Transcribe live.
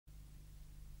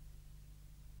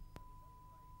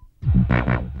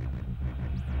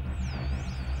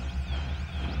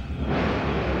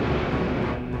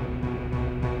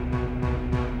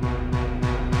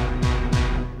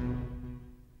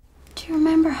Do you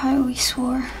remember how we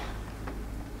swore?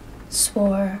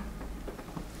 Swore?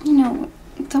 You know,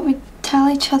 that we'd tell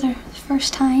each other the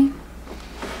first time.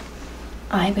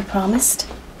 Aye, we promised.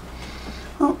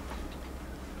 Well,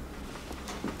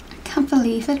 I can't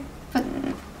believe it, but...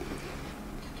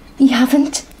 You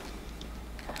haven't?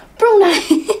 Brona!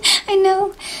 I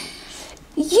know.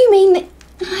 You mean...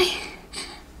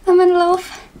 I'm in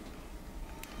love.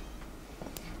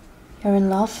 You're in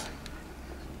love?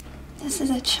 This is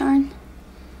it, Sharon.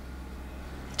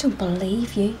 I don't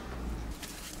believe you.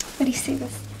 What do you see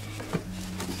this?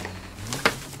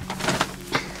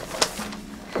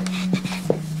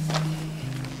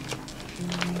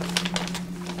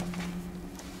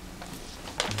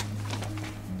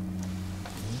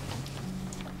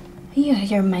 Are you out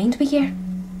of your mind with you?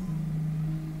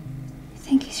 I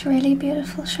think he's really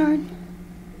beautiful, Sharon.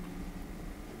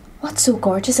 What's so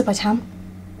gorgeous about him?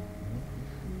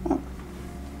 Well,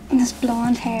 his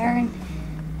blonde hair and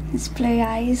his blue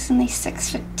eyes, and he's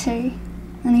 6'2",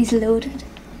 and he's loaded.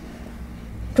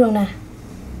 Brona,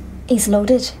 he's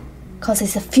loaded because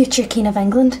he's the future King of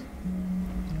England.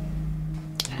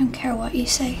 I don't care what you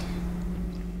say.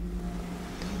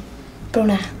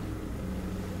 Brona,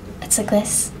 it's like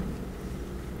this.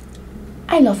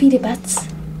 I love you to bits.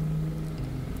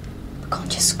 But can't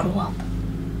just grow up?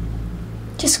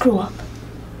 Just grow up.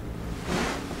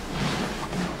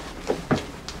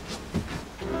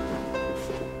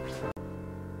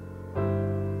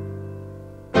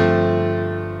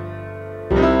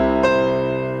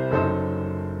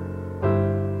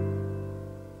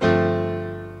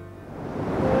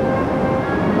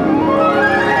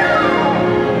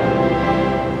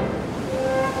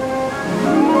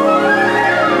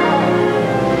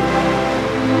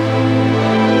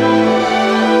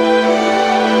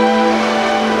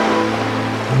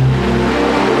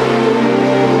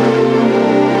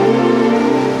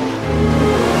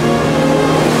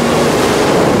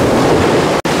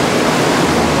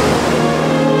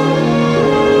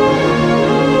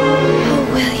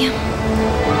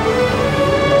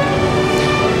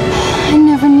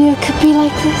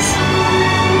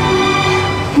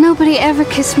 Nobody ever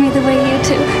kissed me the way you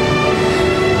do.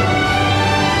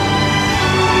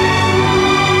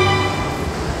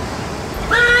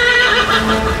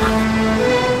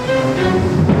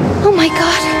 Oh my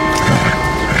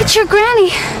God! It's your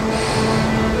granny!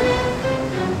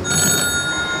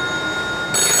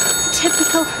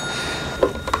 Typical.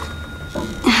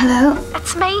 Hello?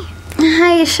 It's me.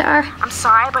 Hi, Shar. I'm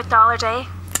sorry about the other day.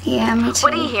 Yeah, me too.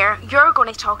 What do you hear? You're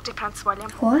going to talk to Prince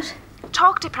William. What?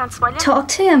 Talk to Prince William. Talk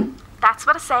to him. That's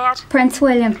what I said. Prince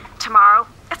William. Tomorrow.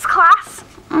 It's class.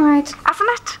 Alright. Isn't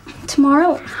it?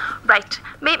 Tomorrow. Right.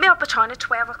 Meet me up at town at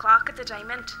 12 o'clock at the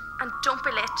Diamond. And don't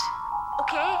be late.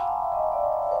 Okay?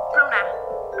 Brona,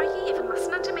 are you even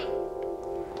listening to me?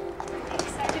 Wait a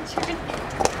second, Sharon.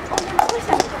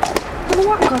 Well,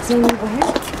 what in God's name are you wearing?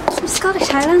 Some Scottish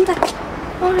Highlander.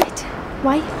 Alright.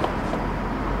 Why?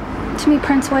 To meet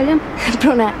Prince William.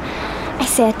 Brona, I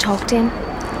said talk to him.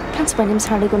 Prince William's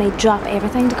hardly going to drop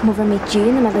everything to come over and meet you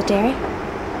in the middle of Derry.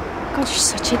 God, you're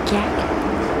such a geek.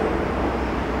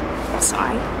 I'm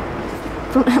sorry.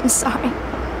 Brona, I'm sorry.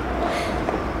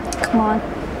 Come on.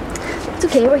 It's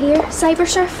okay, we're here. Cyber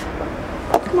surf.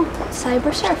 Come on,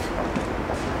 cyber surf.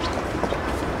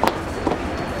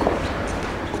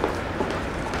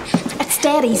 It's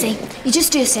dead easy. You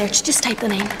just do a search, just type the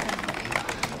name.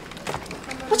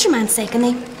 What's your man's second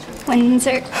name?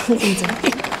 Windsor. Windsor.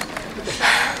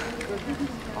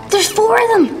 There's 4 of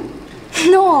them.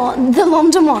 No, the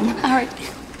London one. Alright.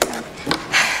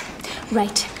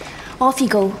 Right, off you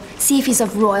go. See if he's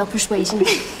of royal persuasion.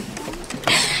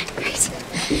 Right.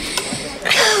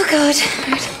 Oh God.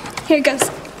 Right. Here goes.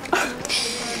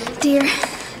 Dear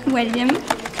William.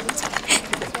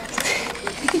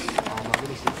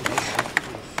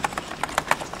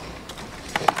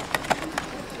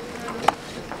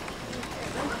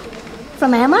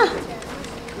 From Emma?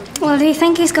 Well, do you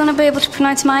think he's going to be able to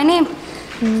pronounce my name?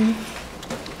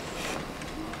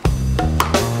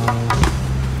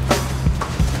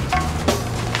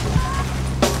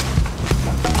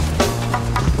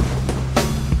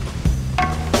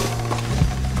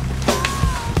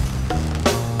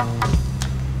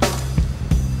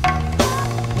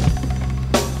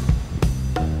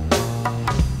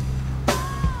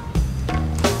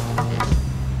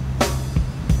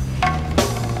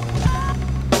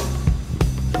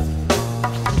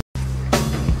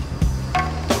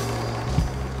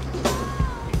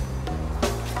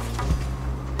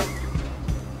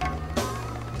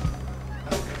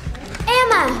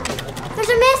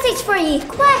 Hurry,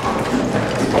 quick!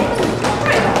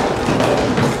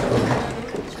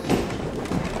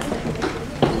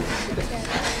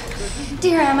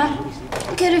 Dear Emma,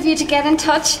 good of you to get in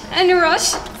touch. In a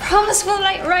rush. Promise we'll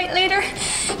write later.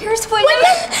 Here's William.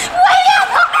 William!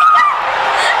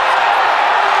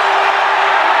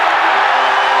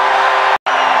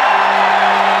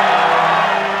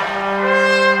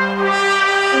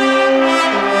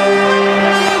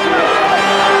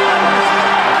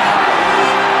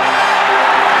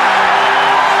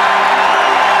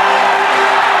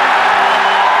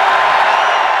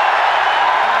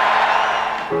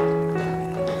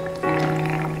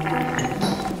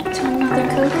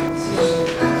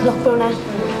 Look, Bruna,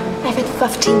 I've had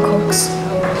 15 Cokes,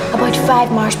 about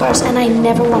 5 Mars bars, and I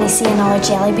never want to see another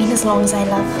jelly bean as long as I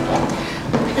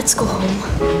live. Let's go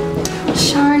home.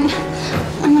 Sharon,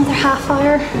 another half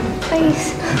hour,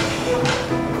 please.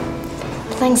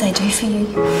 The things I do for you.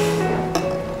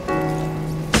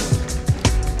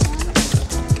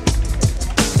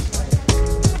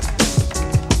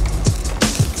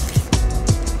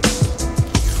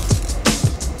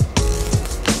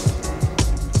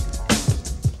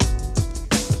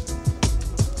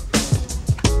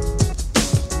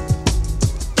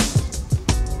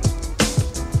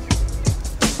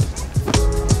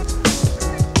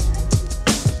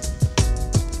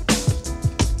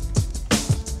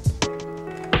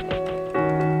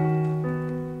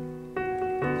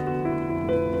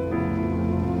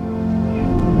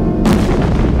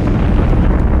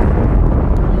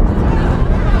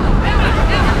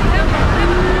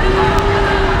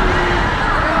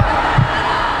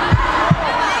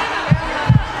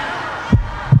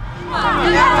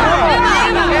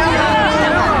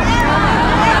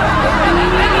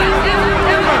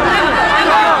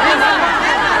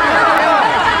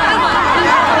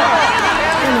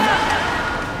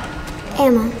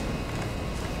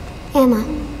 Emma.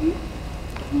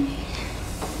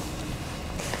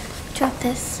 Drop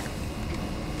this.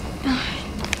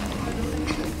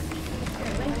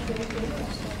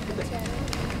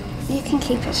 You can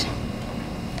keep it.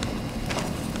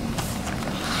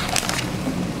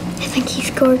 I think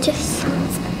he's gorgeous.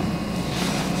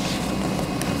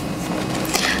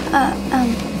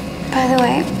 By the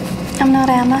way, I'm not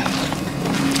Emma.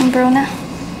 I'm Bruna.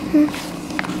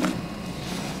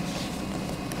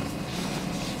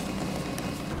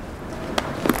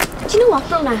 Do you know what,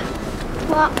 Bruna?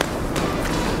 What?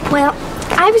 Well,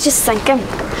 I was just thinking,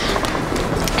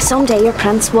 someday your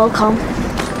prince will come.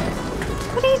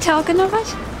 What are you talking about?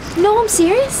 No, I'm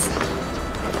serious.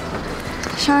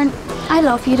 Sharon, I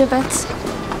love you to bits.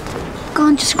 Go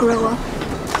on, just grow up.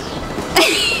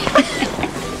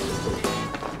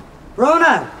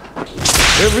 Rona!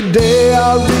 Every day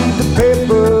I read the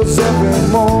papers,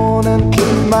 every morning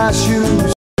clean my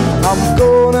shoes. I'm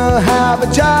gonna have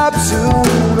a job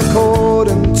soon,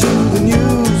 according to the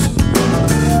news.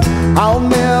 I'll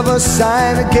never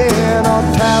sign again,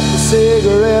 I'll tap a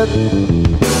cigarette,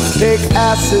 take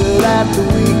acid at the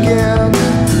weekend,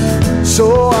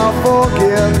 so I'll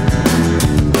forget.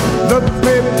 The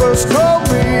papers told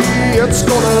me it's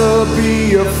gonna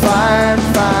be a fine